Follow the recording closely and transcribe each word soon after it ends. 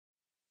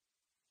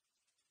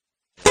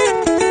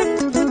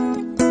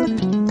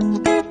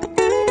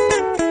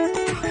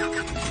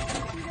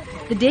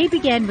The day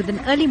began with an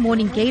early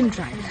morning game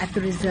drive at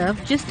the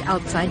reserve just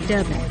outside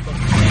Durban.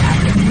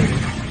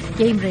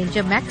 Game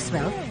Ranger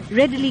Maxwell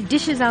readily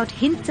dishes out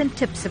hints and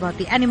tips about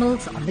the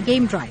animals on the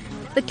game drive.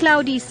 The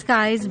cloudy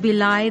skies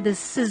belie the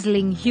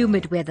sizzling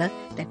humid weather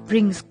that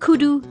brings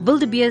kudu,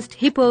 wildebeest,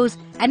 hippos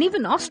and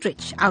even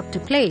ostrich out to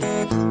play.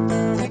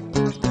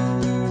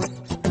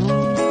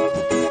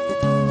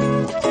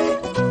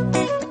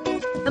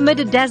 Amid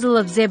a dazzle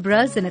of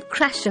zebras and a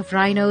crash of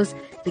rhinos,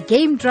 the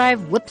game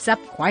drive whips up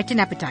quite an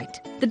appetite.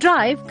 The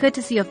drive,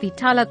 courtesy of the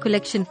Tala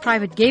Collection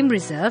Private Game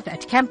Reserve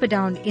at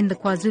Camperdown in the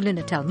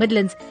KwaZulu-Natal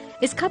Midlands,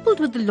 is coupled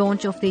with the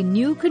launch of their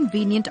new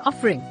convenient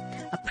offering,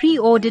 a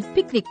pre-ordered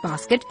picnic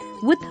basket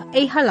with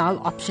a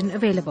halal option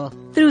available.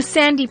 Through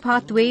sandy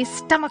pathways,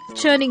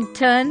 stomach-churning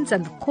turns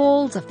and the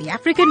calls of the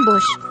African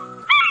bush,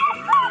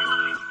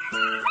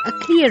 a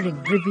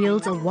clearing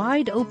reveals a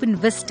wide-open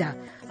vista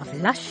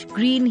of lush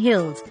green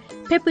hills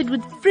peppered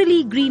with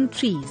frilly green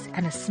trees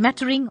and a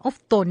smattering of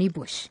thorny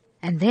bush.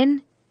 And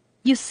then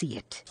you see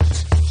it.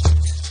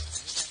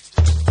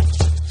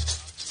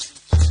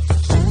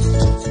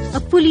 A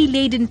fully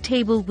laden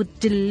table with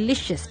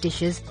delicious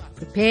dishes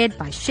prepared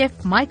by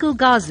Chef Michael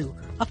Gazu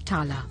of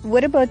Tala.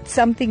 What about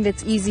something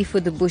that's easy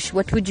for the bush?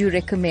 What would you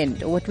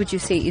recommend, or what would you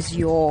say is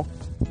your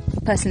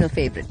personal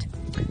favorite?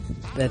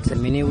 That's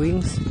mini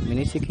wings,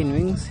 mini chicken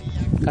wings,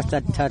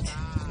 custard tart,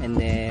 and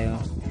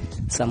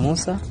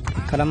samosa,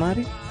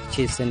 calamari,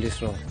 cheese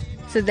sandwich roll.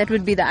 So that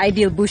would be the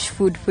ideal bush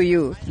food for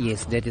you?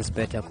 Yes, that is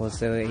better because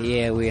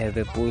here we have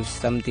a bush,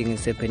 something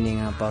is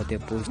happening about the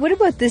bush. What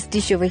about this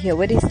dish over here?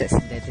 What is this?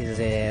 That is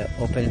an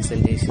open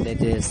sandwich,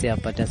 that is a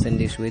butter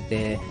sandwich with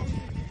the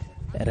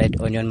red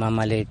onion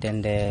marmalade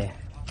and the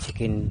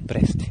chicken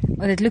breast.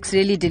 Oh, that looks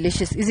really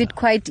delicious. Is it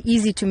quite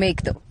easy to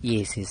make though?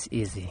 Yes, it's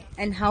easy.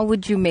 And how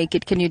would you make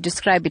it? Can you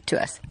describe it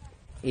to us?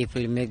 If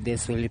we make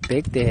this, we'll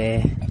bake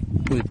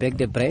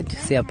the bread,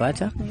 sea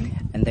butter,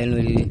 and then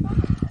we'll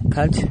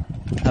cut.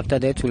 After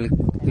that,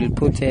 we'll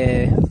put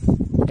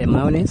the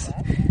mayonnaise.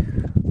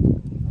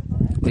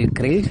 We'll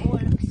grill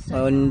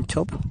on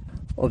top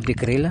of the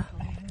griller.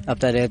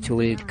 After that,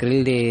 we'll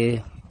grill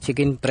the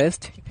chicken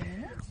breast.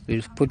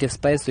 We'll put the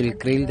spice, we'll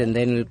grill, and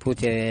then we'll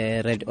put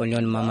a red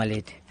onion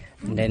marmalade.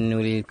 And then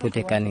we'll put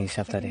a garnish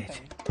after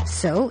that.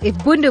 So, if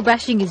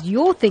bundu-bashing is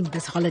your thing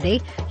this holiday,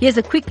 here's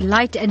a quick,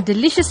 light and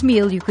delicious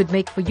meal you could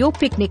make for your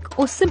picnic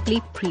or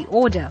simply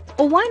pre-order.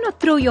 Or why not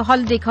throw your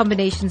holiday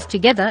combinations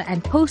together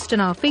and post on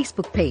our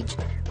Facebook page?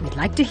 We'd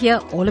like to hear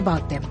all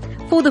about them.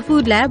 For the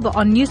Food Lab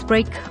on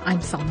Newsbreak, I'm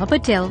Salma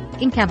Patel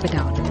in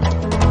Camperdown.